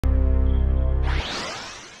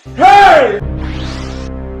Hey!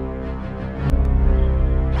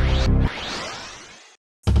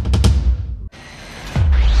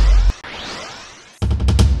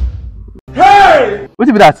 Hey! What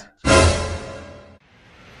be that?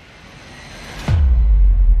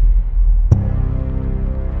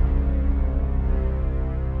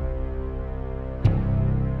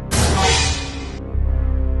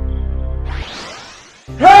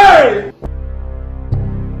 Hey!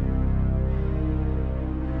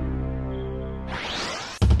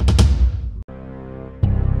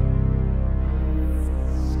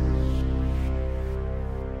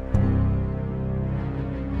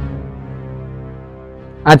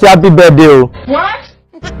 Auntie, happy birthday. Oh. What?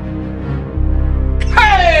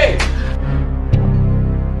 Hey!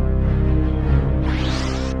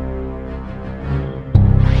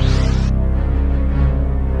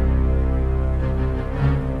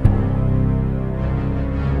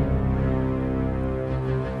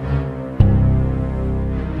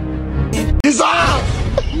 Jesus!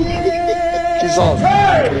 Jesus!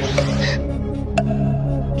 Hey!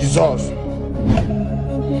 Jesus!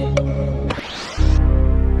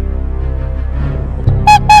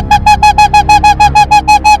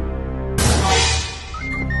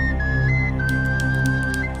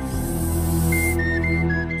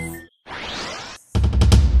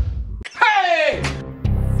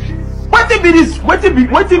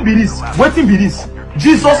 Wetin be this?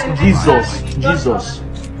 Jesus.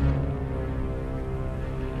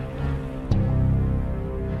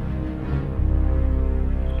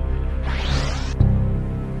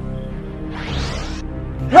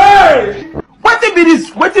 Hey! Wetin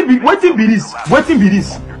be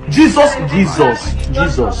this? Jesus.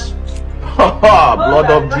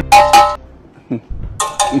 Blood of Jesus.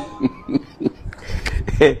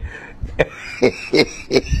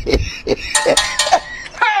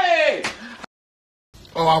 Hey!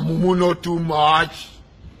 Oh, Mumu, not too much.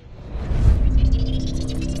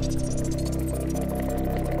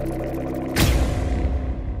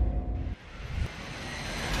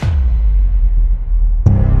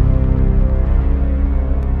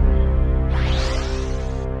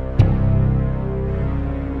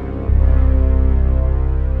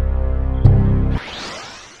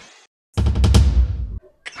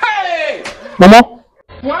 Hey! Mama?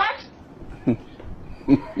 What?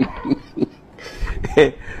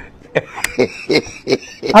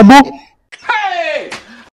 Abo? Hey!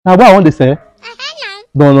 Now what I want to say?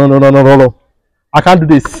 No. I can't do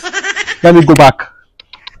this. Let me go back.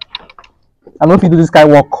 I don't think do this kind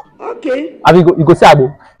of work. Okay. Have you go say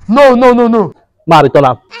Abo? No. Ma return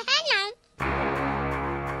am.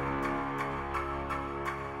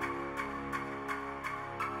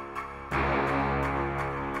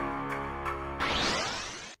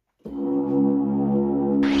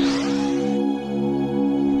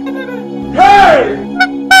 Hey!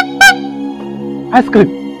 Ice cream.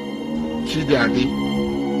 Chidi.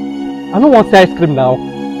 I don't want to say ice cream now.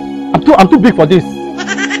 I'm too big for this.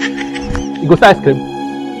 You go say ice cream.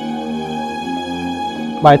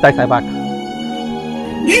 My ties are back.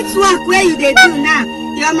 This work where you dey do now,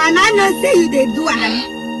 your mama no say you dey do am.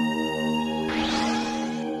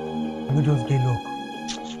 You just get luck.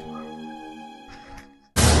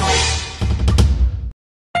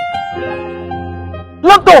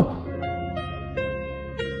 Laptop.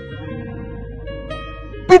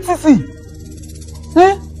 BTC.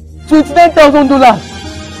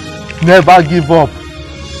 $29,000. Never give up.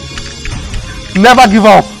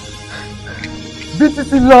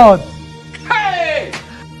 BTC Lord. Hey!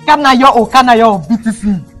 Can your BTC.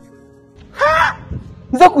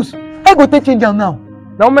 Izahkus, I go take change now.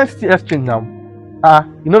 Now let's see exchange now.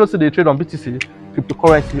 You know, so they trade on BTC,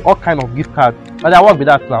 cryptocurrency, all kind of gift card. And I work with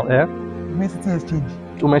that now, eh? City exchange.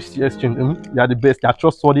 City exchange. They are the best. They are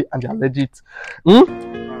trustworthy and they are legit.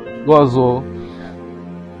 Gozo.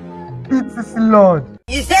 BTC Lord.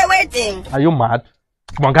 You say waiting. Are you mad?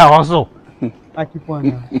 Come on, guy, also. I keep on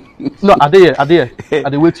now. No, are they here? Are they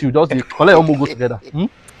wait you? Just they collect almost go together.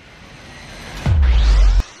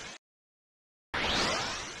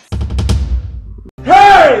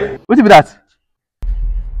 Hey! What be that?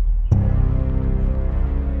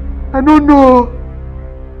 I don't know.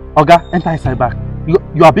 Oga, enter inside back.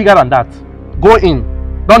 You are bigger than that. Go in.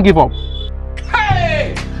 Don't give up.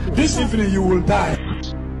 Hey! This evening you will die.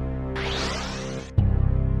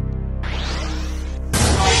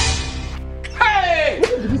 Hey!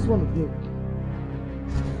 This one again.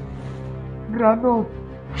 Grano.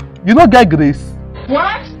 You don't get grace.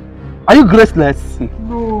 What? Are you graceless?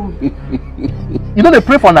 No. You know they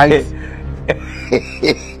pray for night.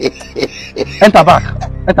 Enter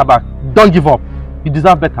back. Don't give up. You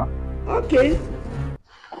deserve better. Okay.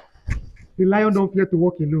 The lion don't fear to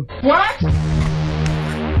walk alone. What?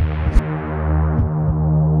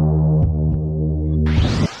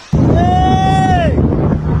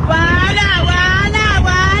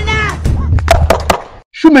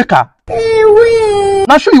 Shoemaker.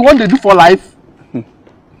 Now sure you want to do for life?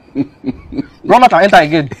 Run out and enter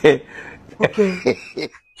again. Okay.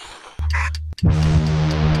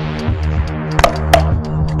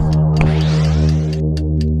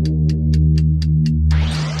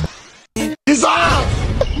 Jesus!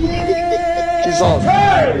 Jesus!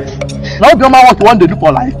 Now be what you want to do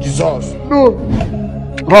for life. Jesus! No.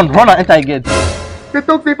 Run and enter again. They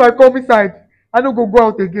talk say if I come inside, I don't go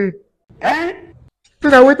out again. So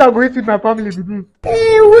that wait I go eat with my family with this.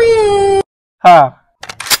 Ha!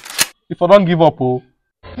 If I don't give up, oh,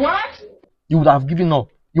 What? you would have given up.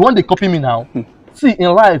 You want to copy me now? See,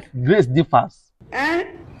 in life, grace differs.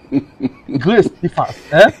 Grace differs.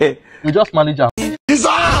 Eh? You just manage her.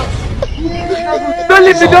 Jesus! Don't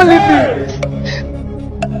leave me, don't leave me.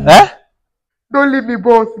 Eh? Don't leave me,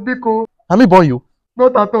 boss. Biko. Let me born you.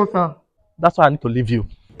 Not at all, sir. That's why I need to leave you.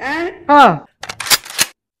 Ah.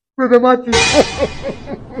 Brother Martin.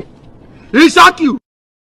 Izahkus!